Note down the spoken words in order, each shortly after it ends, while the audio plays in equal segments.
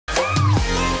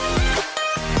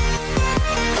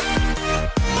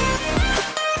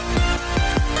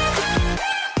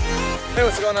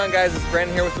what's going on, guys? It's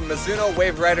Brandon here with the Mizuno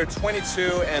Wave Rider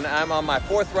 22, and I'm on my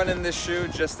 4th run in this shoe.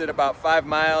 Just did about 5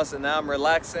 miles, and now I'm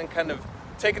relaxing, kind of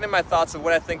taking in my thoughts of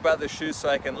what I think about this shoe so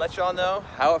I can let y'all know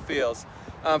how it feels.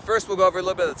 First, we'll go over a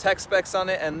little bit of the tech specs on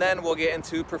it, and then we'll get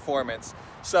into performance.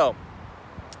 So,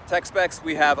 tech specs,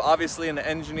 we have obviously an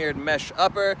engineered mesh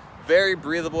upper, very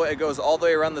breathable. It goes all the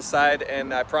way around the side,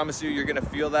 and I promise you're gonna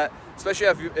feel that, especially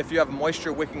if you have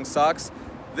moisture wicking socks.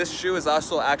 This shoe is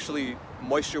also actually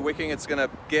moisture wicking. It's gonna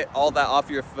get all that off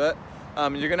your foot.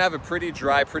 You're gonna have a pretty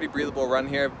dry, pretty breathable run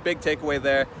here. Big takeaway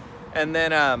there. And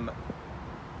then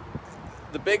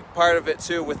the big part of it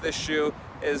too with this shoe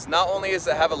is not only does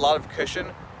it have a lot of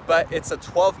cushion, but it's a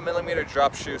 12mm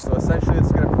drop shoe. So essentially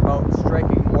it's gonna promote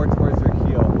striking more towards your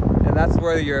heel. And that's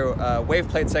where your wave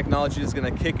plate technology is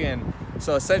gonna kick in.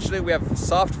 So essentially we have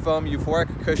soft foam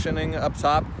euphoric cushioning up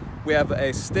top. We have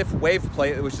a stiff wave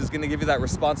plate, which is going to give you that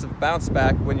responsive bounce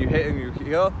back when you hit in your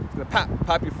heel. It's going to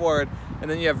pop you forward. And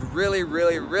then you have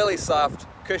really soft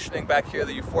cushioning back here,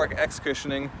 the Euphoric X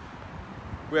cushioning.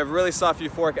 We have really soft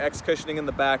Euphoric X cushioning in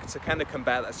the back to kind of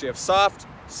combat that. So you have soft,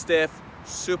 stiff,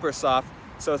 super soft.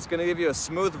 So it's going to give you a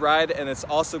smooth ride, and it's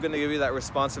also going to give you that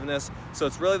responsiveness. So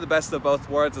it's really the best of both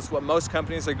worlds. It's what most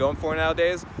companies are going for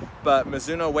nowadays. But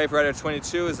Mizuno Wave Rider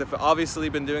 22 is obviously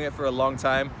been doing it for a long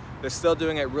time. They're still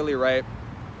doing it really right.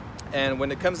 And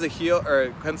when it comes to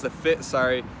fit,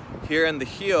 here in the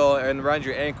heel and around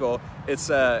your ankle,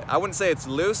 it's I wouldn't say it's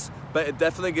loose, but it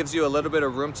definitely gives you a little bit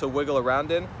of room to wiggle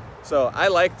around in. So I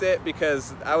liked it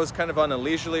because I was kind of on a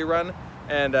leisurely run,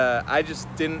 and I just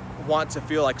didn't want to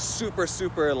feel like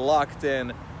super locked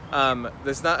in.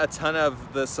 There's not a ton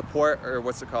of the support, or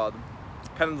what's it called,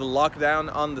 kind of the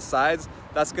lockdown on the sides.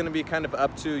 That's going to be kind of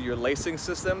up to your lacing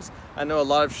systems. I know a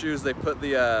lot of shoes, they put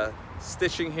the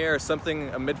stitching here or something,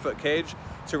 a midfoot cage,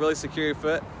 to really secure your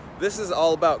foot. This is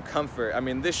all about comfort. I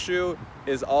mean, this shoe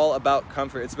is all about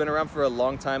comfort. It's been around for a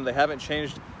long time. They haven't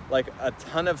changed like a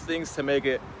ton of things to make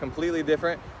it completely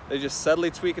different. They're just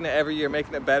subtly tweaking it every year,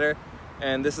 making it better.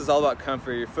 And this is all about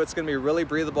comfort. Your foot's gonna be really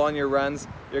breathable on your runs.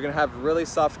 You're gonna have really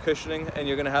soft cushioning, and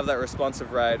you're gonna have that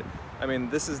responsive ride. I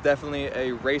mean, this is definitely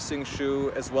a racing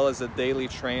shoe as well as a daily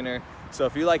trainer. So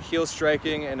if you like heel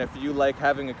striking and if you like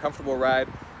having a comfortable ride,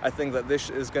 I think that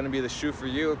this is gonna be the shoe for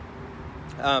you.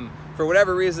 For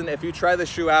whatever reason, if you try the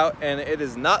shoe out and it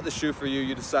is not the shoe for you,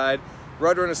 you decide,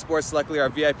 Roadrunner Sports, luckily our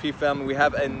VIP family, we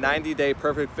have a 90-day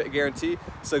perfect fit guarantee.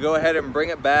 So go ahead and bring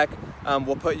it back.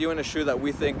 We'll put you in a shoe that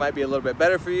we think might be a little bit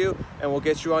better for you, and we'll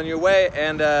get you on your way,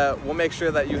 and we'll make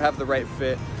sure that you have the right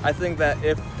fit. I think that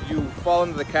if you fall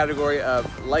into the category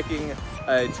of liking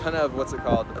a ton of,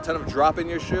 a ton of drop in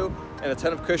your shoe and a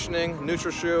ton of cushioning,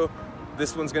 neutral shoe,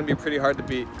 this one's gonna be pretty hard to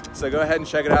beat. So go ahead and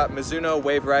check it out, Mizuno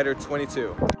Wave Rider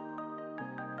 22.